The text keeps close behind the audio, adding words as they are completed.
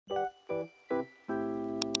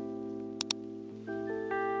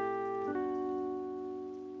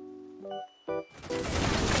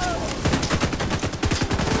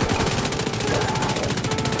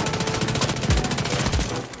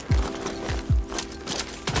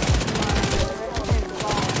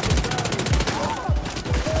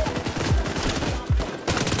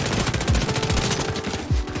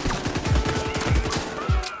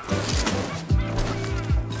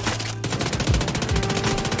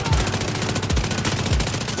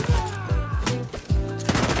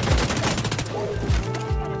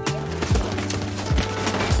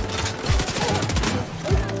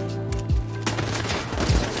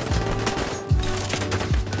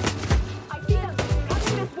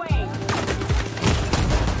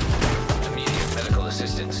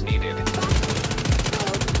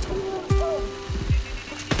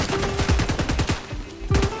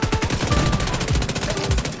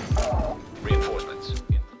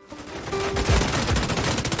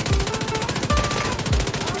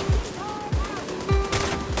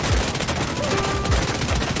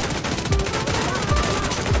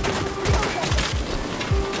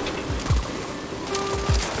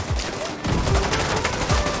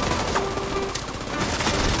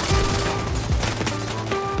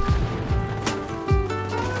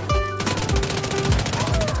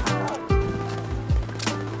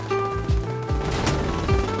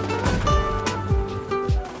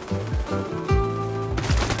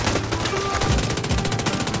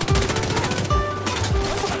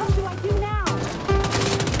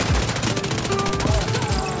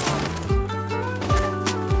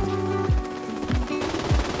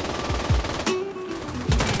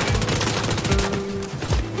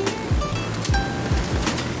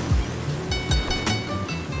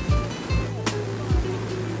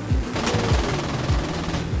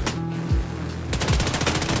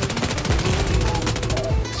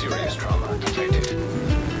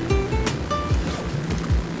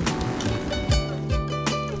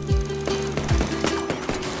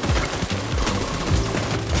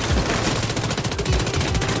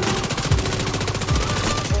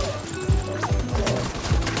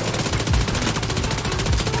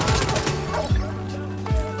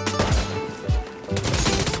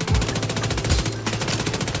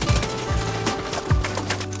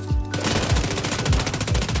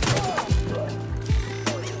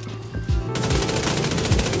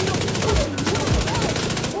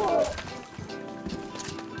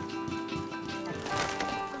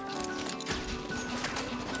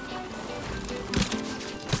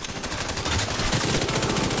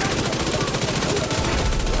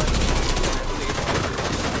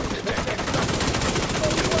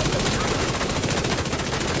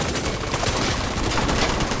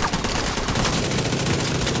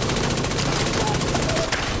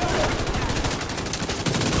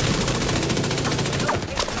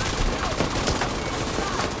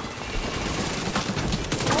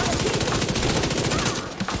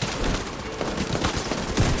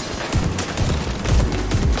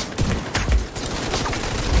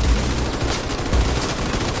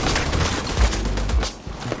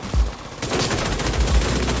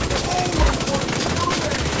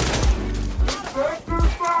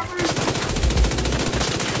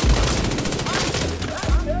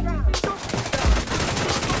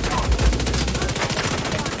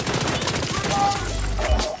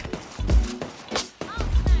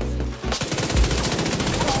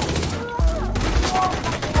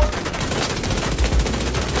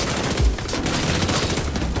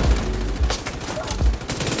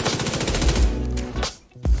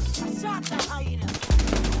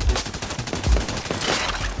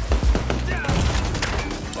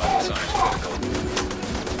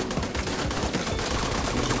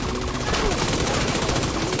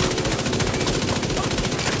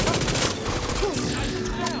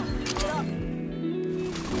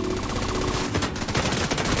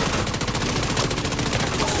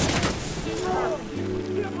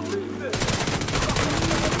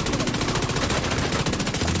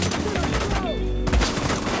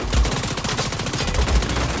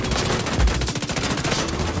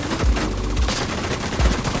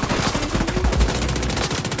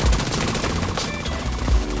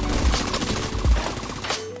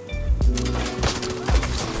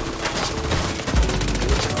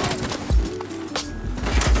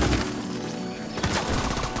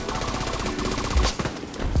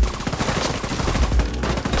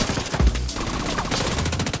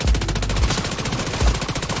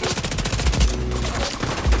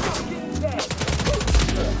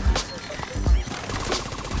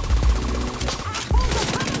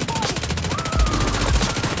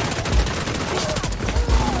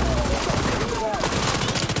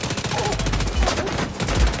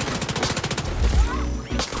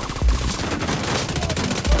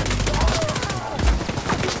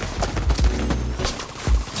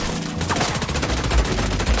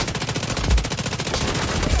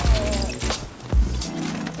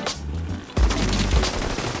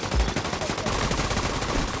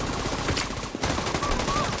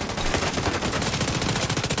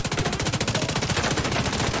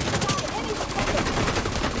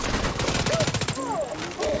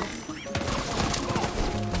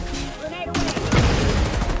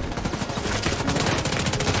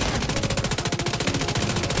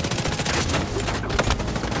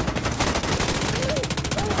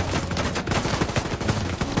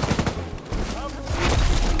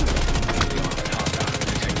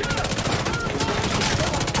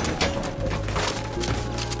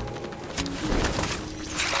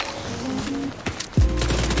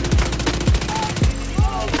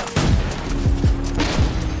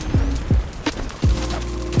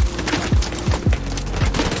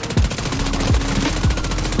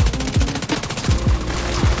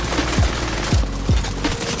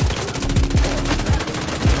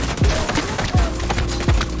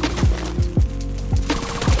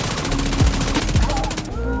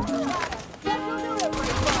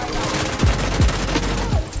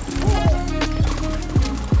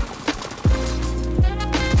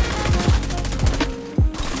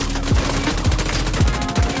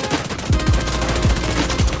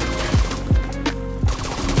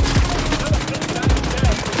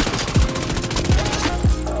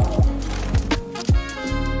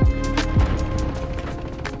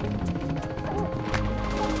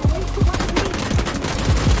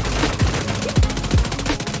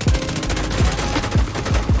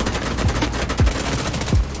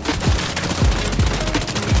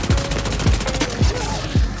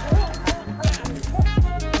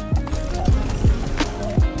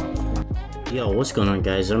Yo, what's going on,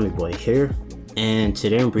 guys? I'm your boy here, and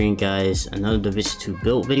today I'm bringing guys another Division 2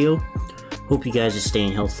 build video. Hope you guys are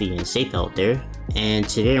staying healthy and safe out there. And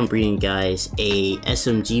today I'm bringing guys a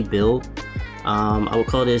SMG build. I would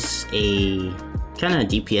call this a kind of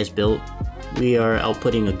DPS build. We are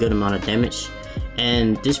outputting a good amount of damage,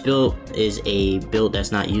 and this build is a build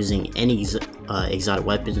that's not using any exotic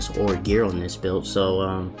weapons or gear on this build.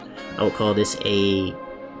 So I would call this a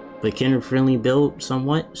beginner friendly build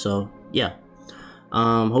somewhat. So yeah,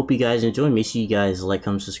 hope you guys enjoy. Make sure you guys like,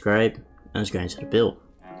 comment, subscribe, and let's get into the build.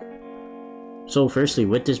 So firstly,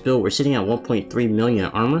 with this build, we're sitting at 1.3 million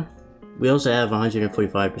armor. We also have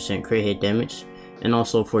 145% crit hit damage and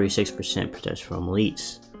also 46% protection from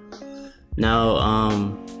elites. Now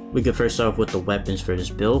we could first start off with the weapons for this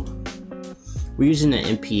build. We're using the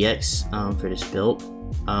MPX for this build.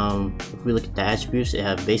 If we look at the attributes, they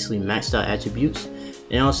have basically maxed out attributes.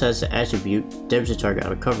 It also has the attribute damage the target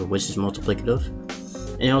out of cover, which is multiplicative.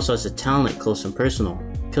 And it also has the talent close and personal.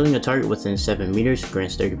 Killing a target within 7 meters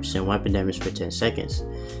grants 30% weapon damage for 10 seconds.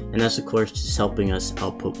 And that's of course just helping us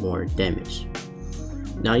output more damage.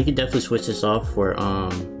 Now you can definitely switch this off for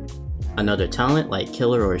another talent like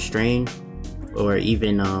killer or strain, or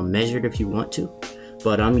even measured if you want to.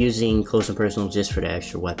 But I'm using close and personal just for the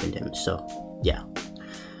extra weapon damage, so yeah.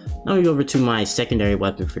 Now we go over to my secondary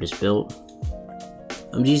weapon for this build.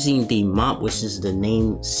 I'm using the MOP, which is the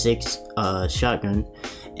name 6 shotgun,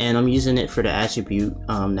 and I'm using it for the attribute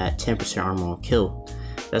that 10% armor on kill.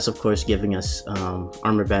 That's of course giving us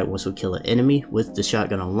armor back once we kill an enemy with the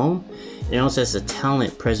shotgun alone. And it also has the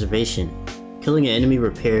talent preservation. Killing an enemy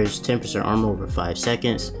repairs 10% armor over 5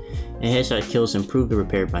 seconds, and headshot kills improve the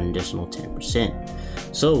repair by an additional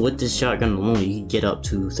 10%. So with this shotgun alone, you can get up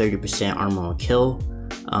to 30% armor on kill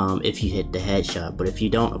if you hit the headshot, but if you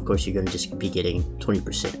don't, of course you're going to just be getting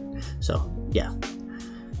 20%. So yeah.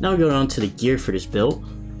 Now we go on to the gear for this build.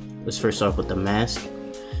 Let's first start with the mask.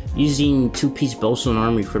 Using 2-piece Bellstone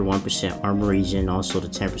armor for the 1% armor regen, also the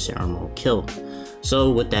 10% armor on kill.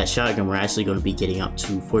 So with that shotgun, we're actually going to be getting up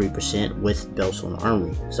to 40% with Bellstone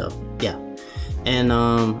armor. So yeah. And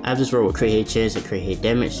I have this roll with crit hit chance and crit hit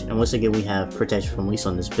damage, and once again we have protection from elites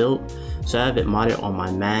on this build. So I have it modded on my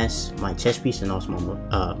mask, my chest piece, and also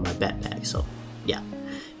my backpack. So yeah.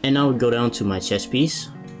 And now we go down to my chest piece.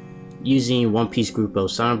 Using 1-piece Grupo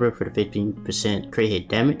Sombra for the 15% crit hit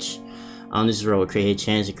damage. This is roll with crit hit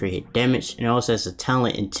chance and crit hit damage, and it also has a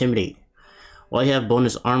talent Intimidate. While you have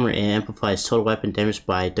bonus armor, it amplifies total weapon damage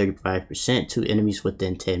by 35% to enemies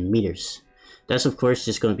within 10 meters. That's of course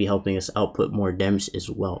just going to be helping us output more damage as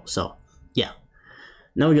well. So yeah.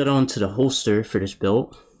 Now we go on to the holster for this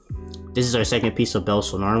build. This is our second piece of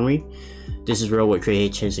Bellstone Armory. This is roll with crit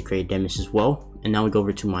hit chance and crit damage as well. And now we go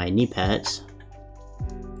over to my knee pads.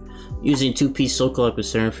 Using 2-piece Soul Collective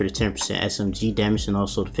Serum for the 10% SMG damage and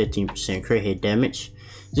also the 15% crit hit damage.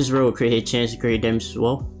 This is roll with crit hit chance and crit damage as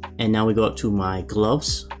well. And now we go up to my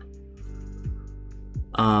gloves.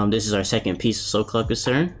 This is our second piece of Soul Collective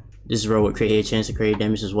Serum. This is roll with crit hit chance and crit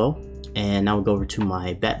damage as well. And now we go over to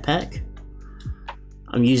my backpack.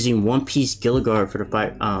 I'm using 1-piece Gilligard for the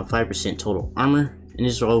 5% total armor. And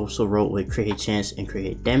this is also rolled with crit hit chance and crit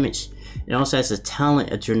hit damage. It also has a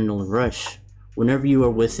talent Adrenaline Rush. Whenever you are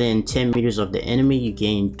within 10 meters of the enemy, you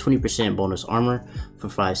gain 20% bonus armor for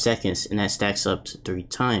 5 seconds, and that stacks up to 3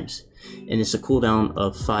 times. And it's a cooldown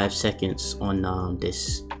of 5 seconds on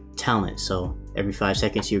this talent. So every 5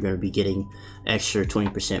 seconds you're going to be getting extra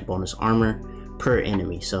 20% bonus armor per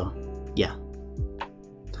enemy. So yeah.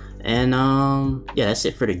 And yeah, that's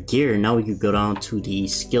it for the gear. Now we can go down to the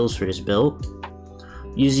skills for this build.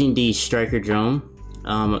 Using the Striker Drone.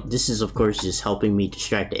 This is of course just helping me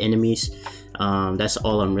distract the enemies. That's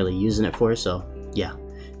all I'm really using it for. So yeah.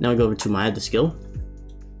 Now we go over to my other skill.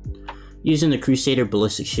 Using the Crusader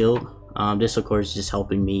Ballistic Shield. This of course is just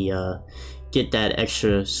helping me get that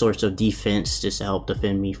extra source of defense just to help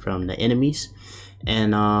defend me from the enemies.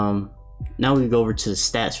 And now we go over to the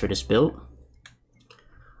stats for this build.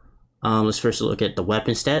 Let's first look at the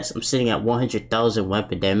weapon stats. I'm sitting at 100,000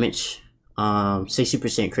 weapon damage,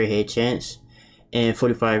 60% crit hit chance, and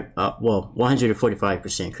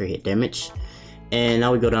 145% crit hit damage. And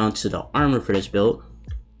now we go down to the armor for this build.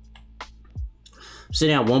 I'm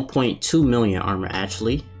sitting at 1.2 million armor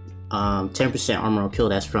actually. 10% armor on kill,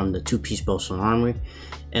 that's from the 2-piece Bellstone Armory,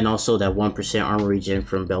 and also that 1% armor regen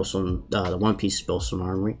from Bellstone, the 1-piece Bellstone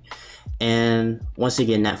Armory. And once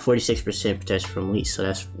again, that 46% protection from elites. So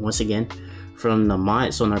that's once again from the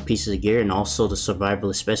mods on our pieces of gear, and also the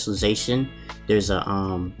survivalist specialization. There's a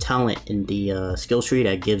talent in the skill tree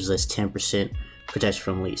that gives us 10% protection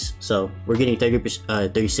from elites. So we're getting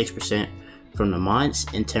 36% from the mods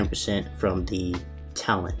and 10% from the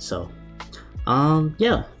talent. So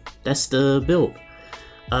yeah, that's the build.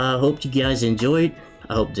 I hope you guys enjoyed.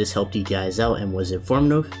 I hope this helped you guys out and was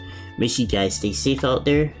informative. Make sure you guys stay safe out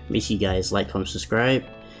there. Make sure you guys like, comment, subscribe,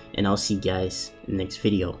 and I'll see you guys in the next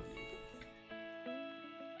video.